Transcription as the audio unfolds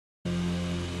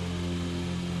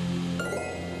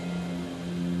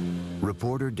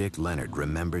Reporter Dick Leonard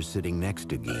remembers sitting next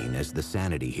to Gein as the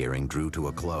sanity hearing drew to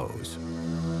a close.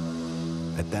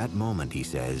 At that moment, he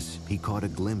says, he caught a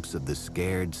glimpse of the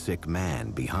scared, sick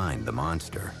man behind the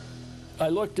monster. I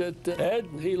looked at Ed,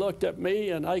 and he looked at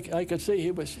me, and I could see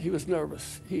he was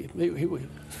nervous. He was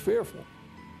fearful.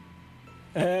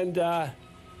 And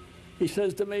he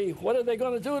says to me, "What are they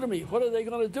going to do to me? What are they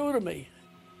going to do to me?"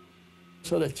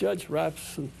 So the judge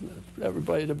raps and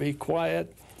everybody to be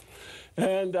quiet.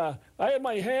 And I had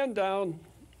my hand down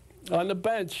on the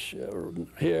bench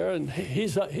here, and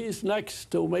he's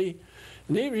next to me.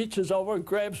 And he reaches over and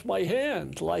grabs my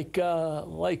hand like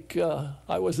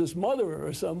I was his mother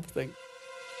or something.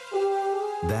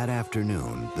 That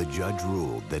afternoon, the judge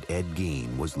ruled that Ed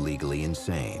Gein was legally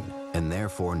insane and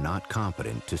therefore not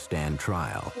competent to stand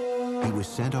trial. He was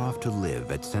sent off to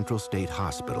live at Central State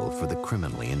Hospital for the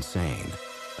Criminally Insane,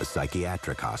 a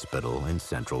psychiatric hospital in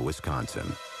central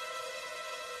Wisconsin.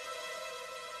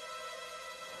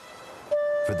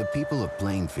 For the people of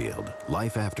Plainfield,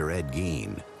 life after Ed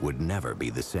Gein would never be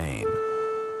the same.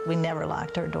 We never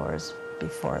locked our doors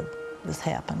before this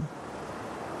happened.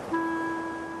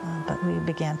 But we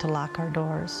began to lock our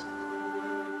doors.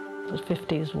 The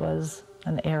 50s was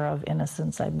an era of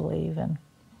innocence, I believe, and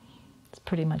it's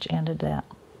pretty much ended that.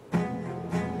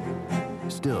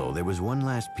 Still, there was one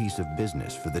last piece of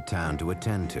business for the town to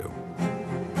attend to.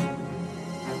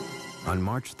 On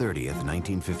March 30th,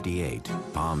 1958,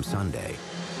 Palm Sunday,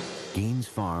 Gein's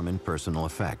farm and personal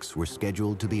effects were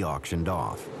scheduled to be auctioned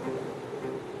off.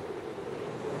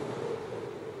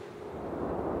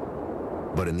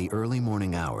 But in the early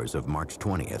morning hours of March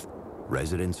 20th,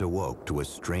 residents awoke to a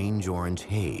strange orange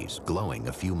haze glowing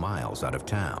a few miles out of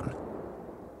town.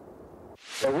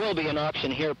 There will be an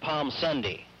auction here Palm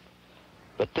Sunday,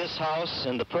 but this house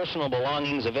and the personal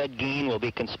belongings of Ed Gein will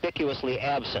be conspicuously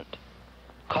absent.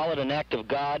 Call it an act of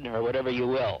God or whatever you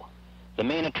will. The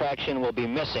main attraction will be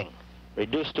missing,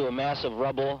 reduced to a mass of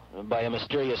rubble by a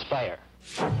mysterious fire.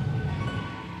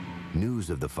 News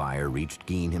of the fire reached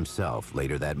Gein himself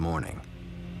later that morning.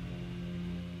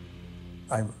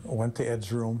 I went to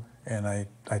Ed's room and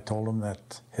I told him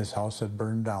that his house had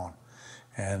burned down.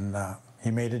 And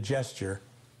he made a gesture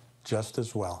just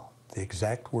as well, the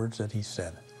exact words that he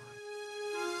said.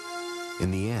 In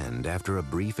the end, after a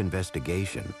brief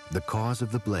investigation, the cause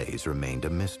of the blaze remained a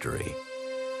mystery.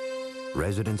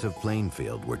 Residents of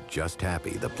Plainfield were just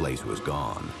happy the place was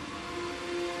gone.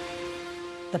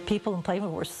 The people in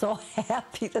Plainfield were so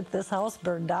happy that this house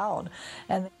burned down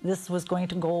and this was going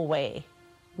to go away.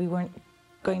 We weren't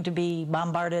going to be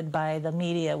bombarded by the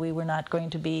media. We were not going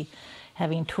to be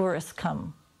having tourists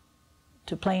come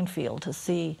to Plainfield to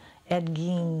see Ed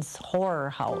Gein's horror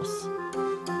house.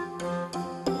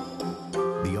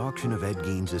 The auction of Ed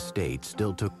Gein's estate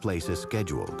still took place as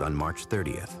scheduled on March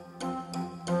 30th.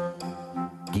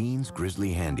 Gein's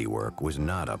grisly handiwork was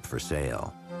not up for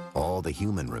sale. All the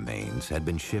human remains had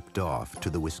been shipped off to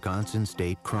the Wisconsin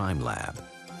State Crime Lab.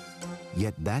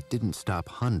 Yet that didn't stop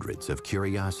hundreds of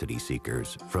curiosity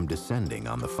seekers from descending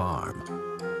on the farm.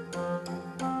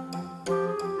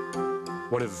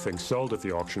 One of the things sold at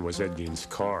the auction was Ed Gein's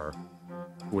car,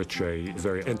 which a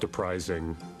very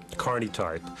enterprising carny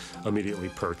type immediately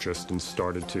purchased and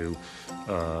started to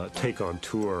take on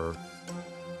tour.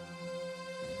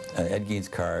 Ed Gein's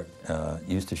car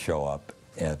used to show up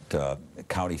at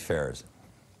county fairs,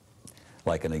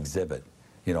 like an exhibit,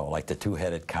 you know, like the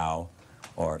two-headed cow,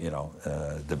 or, you know,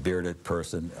 the bearded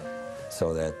person,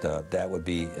 so that that would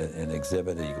be an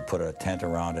exhibit, and you could put a tent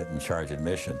around it and charge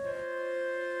admission.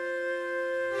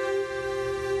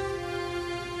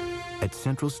 At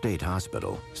Central State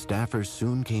Hospital, staffers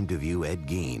soon came to view Ed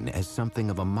Gein as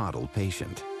something of a model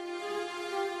patient.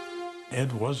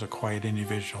 Ed was a quiet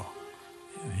individual.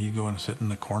 He'd go and sit in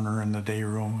the corner in the day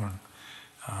room,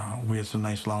 and we had some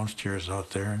nice lounge chairs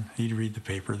out there, and he'd read the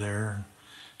paper there.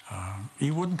 He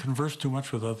wouldn't converse too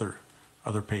much with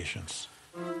other patients.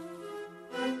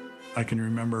 I can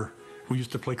remember we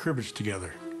used to play cribbage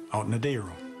together out in the day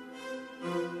room.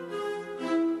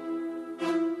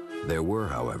 There were,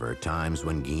 however, times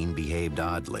when Gein behaved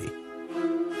oddly.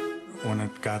 When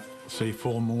it got, say,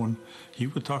 full moon, he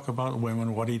would talk about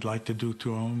women, what he'd like to do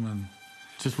to them, and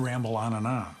just ramble on and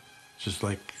on, just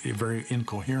like very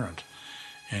incoherent.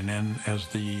 And then as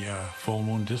the full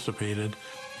moon dissipated,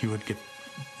 he would get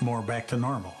more back to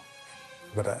normal.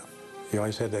 But he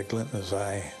always had that glint in his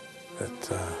eye that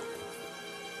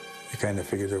you kind of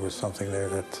figured there was something there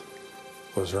that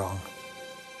was wrong.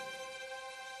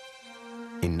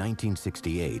 In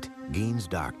 1968, Gein's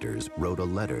doctors wrote a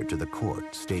letter to the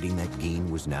court stating that Gein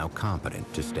was now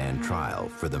competent to stand trial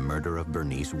for the murder of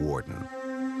Bernice Warden.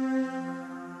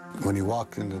 When he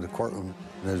walked into the courtroom,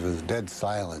 there was dead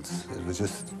silence. It was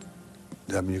just,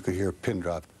 I mean, you could hear a pin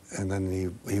drop. And then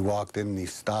he walked in and he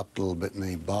stopped a little bit and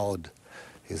he bowed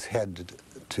his head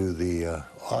to the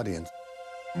audience.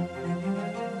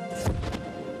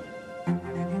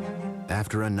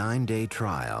 After a 9-day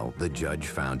trial, the judge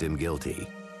found him guilty.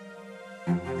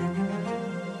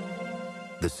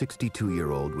 The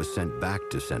 62-year-old was sent back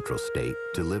to Central State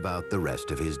to live out the rest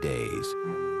of his days.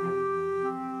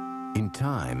 In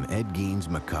time, Ed Gein's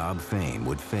macabre fame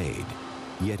would fade,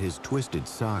 yet his twisted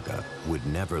saga would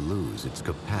never lose its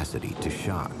capacity to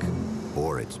shock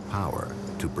or its power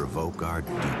to provoke our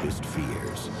deepest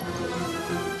fears.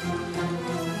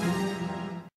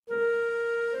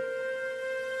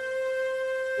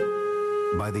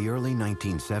 By the early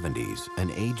 1970s,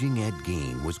 an aging Ed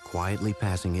Gein was quietly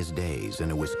passing his days in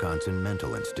a Wisconsin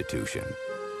mental institution.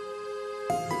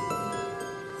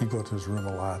 He'd go to his room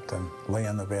a lot and lay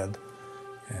on the bed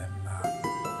and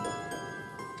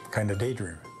kind of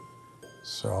daydream.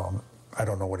 So I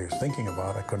don't know what he was thinking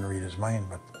about. I couldn't read his mind,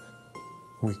 but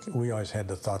we always had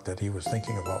the thought that he was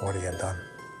thinking about what he had done.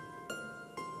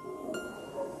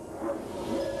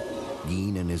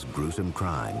 Gein and his gruesome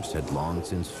crimes had long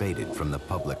since faded from the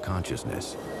public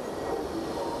consciousness.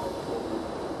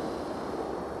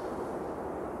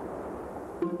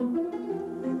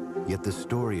 Yet the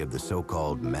story of the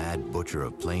so-called Mad Butcher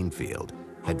of Plainfield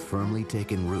had firmly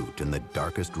taken root in the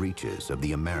darkest reaches of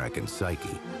the American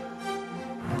psyche.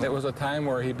 It was a time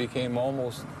where he became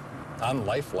almost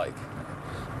unlifelike,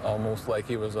 almost like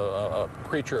he was a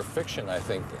creature of fiction, I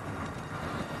think.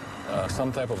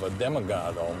 Some type of a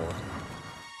demigod, almost.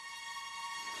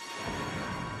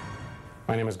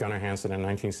 My name is Gunnar Hansen. In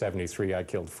 1973, I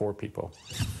killed 4 people.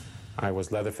 I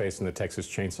was Leatherface in the Texas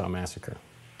Chainsaw Massacre.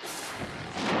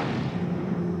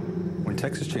 When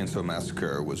Texas Chainsaw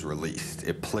Massacre was released,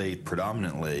 it played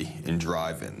predominantly in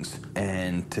drive-ins.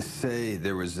 And to say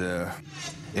there was an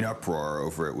uproar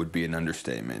over it would be an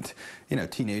understatement. You know,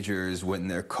 teenagers went in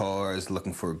their cars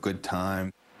looking for a good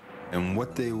time. And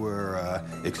what they were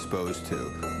exposed to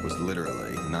was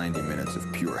literally 90 minutes of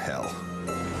pure hell.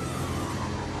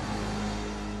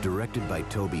 Directed by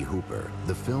Tobe Hooper,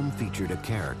 the film featured a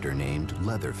character named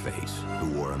Leatherface,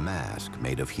 who wore a mask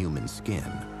made of human skin.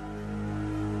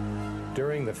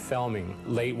 During the filming,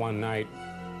 late one night,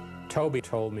 Tobe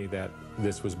told me that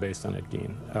this was based on Ed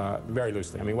Gein, very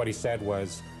loosely. I mean, what he said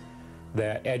was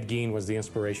that Ed Gein was the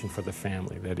inspiration for the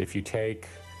family, that if you take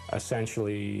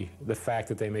essentially the fact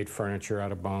that they made furniture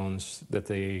out of bones, that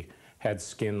they had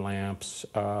skin lamps,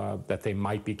 that they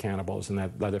might be cannibals, and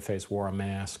that Leatherface wore a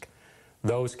mask,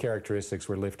 those characteristics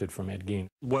were lifted from Ed Gein.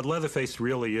 What Leatherface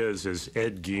really is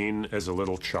Ed Gein as a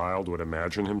little child would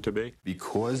imagine him to be.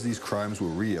 Because these crimes were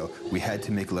real, we had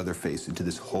to make Leatherface into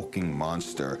this hulking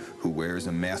monster who wears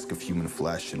a mask of human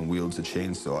flesh and wields a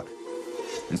chainsaw,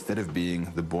 instead of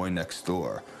being the boy next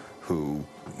door who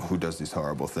does these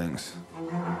horrible things.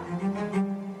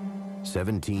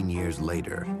 17 years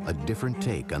later, a different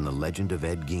take on the legend of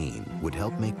Ed Gein would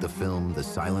help make the film The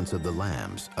Silence of the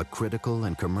Lambs a critical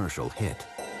and commercial hit.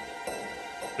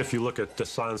 If you look at The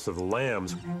Silence of the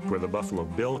Lambs, where the Buffalo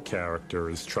Bill character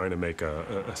is trying to make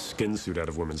a skin suit out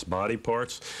of women's body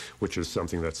parts, which is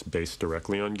something that's based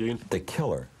directly on Gein. The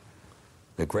killer,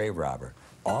 the grave robber,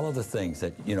 all of the things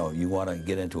that, you know, you want to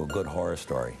get into a good horror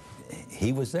story,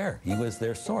 he was there. He was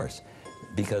their source.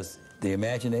 Because the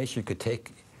imagination could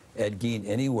take Ed Gein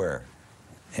anywhere,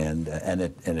 and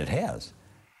it has.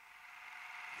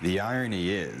 The irony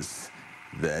is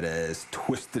that as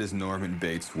twisted as Norman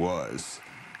Bates was,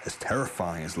 as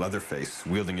terrifying as Leatherface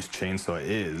wielding his chainsaw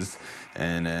is,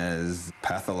 and as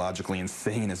pathologically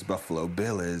insane as Buffalo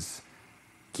Bill is,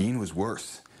 Gein was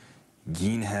worse.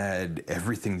 Gein had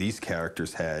everything these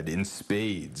characters had in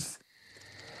spades.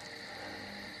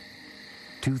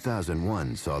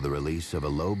 2001 saw the release of a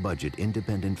low-budget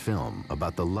independent film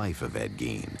about the life of Ed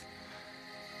Gein.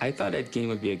 I thought Ed Gein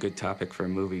would be a good topic for a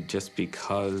movie just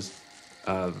because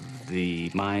of the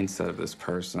mindset of this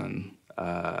person.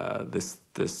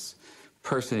 This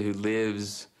person who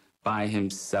lives by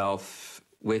himself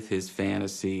with his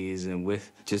fantasies and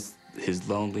with just his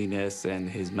loneliness and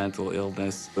his mental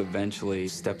illness, eventually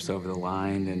steps over the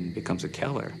line and becomes a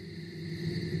killer.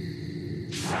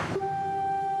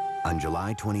 On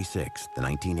July 26,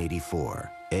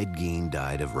 1984, Ed Gein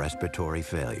died of respiratory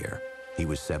failure. He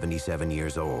was 77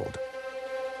 years old.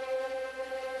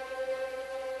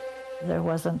 There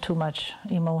wasn't too much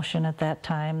emotion at that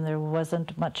time. There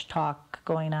wasn't much talk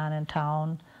going on in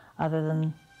town other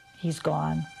than he's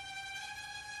gone.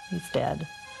 He's dead.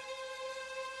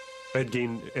 Ed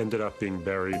Gein ended up being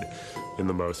buried in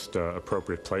the most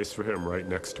appropriate place for him, right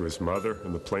next to his mother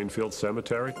in the Plainfield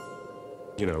Cemetery.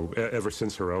 You know, ever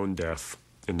since her own death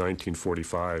in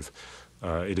 1945,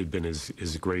 it had been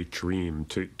his great dream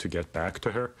to get back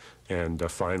to her, and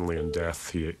finally in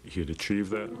death he had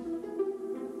achieved that.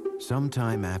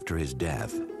 Sometime after his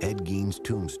death, Ed Gein's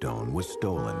tombstone was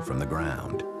stolen from the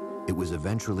ground. It was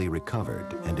eventually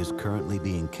recovered and is currently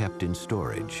being kept in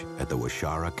storage at the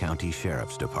Waushara County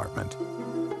Sheriff's Department.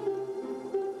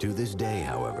 To this day,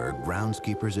 however,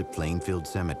 groundskeepers at Plainfield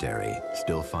Cemetery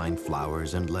still find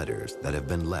flowers and letters that have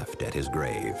been left at his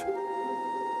grave.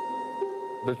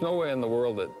 There's no way in the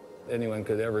world that anyone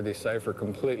could ever decipher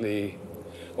completely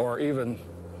or even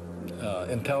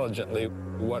intelligently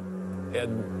what Ed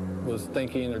was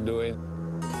thinking or doing.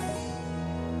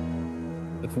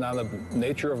 It's not the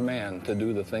nature of man to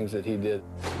do the things that he did.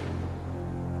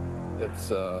 It's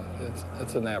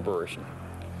an aberration.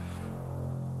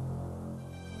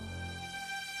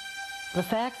 The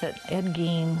fact that Ed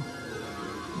Gein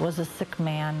was a sick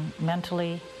man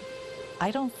mentally,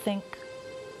 I don't think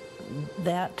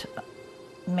that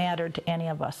mattered to any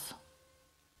of us.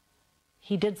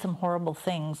 He did some horrible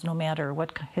things no matter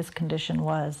what his condition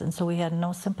was, and so we had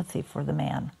no sympathy for the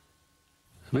man.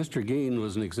 Mr. Gein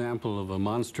was an example of a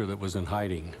monster that was in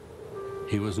hiding.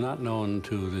 He was not known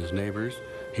to his neighbors.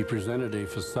 He presented a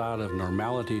facade of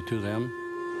normality to them,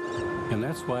 and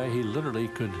that's why he literally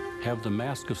could have the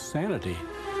mask of sanity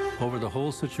over the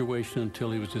whole situation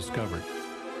until he was discovered.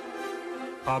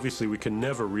 Obviously, we can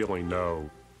never really know.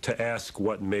 To ask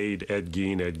what made Ed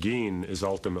Gein is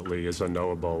ultimately as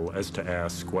unknowable as to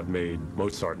ask what made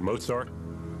Mozart Mozart.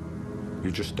 You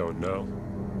just don't know.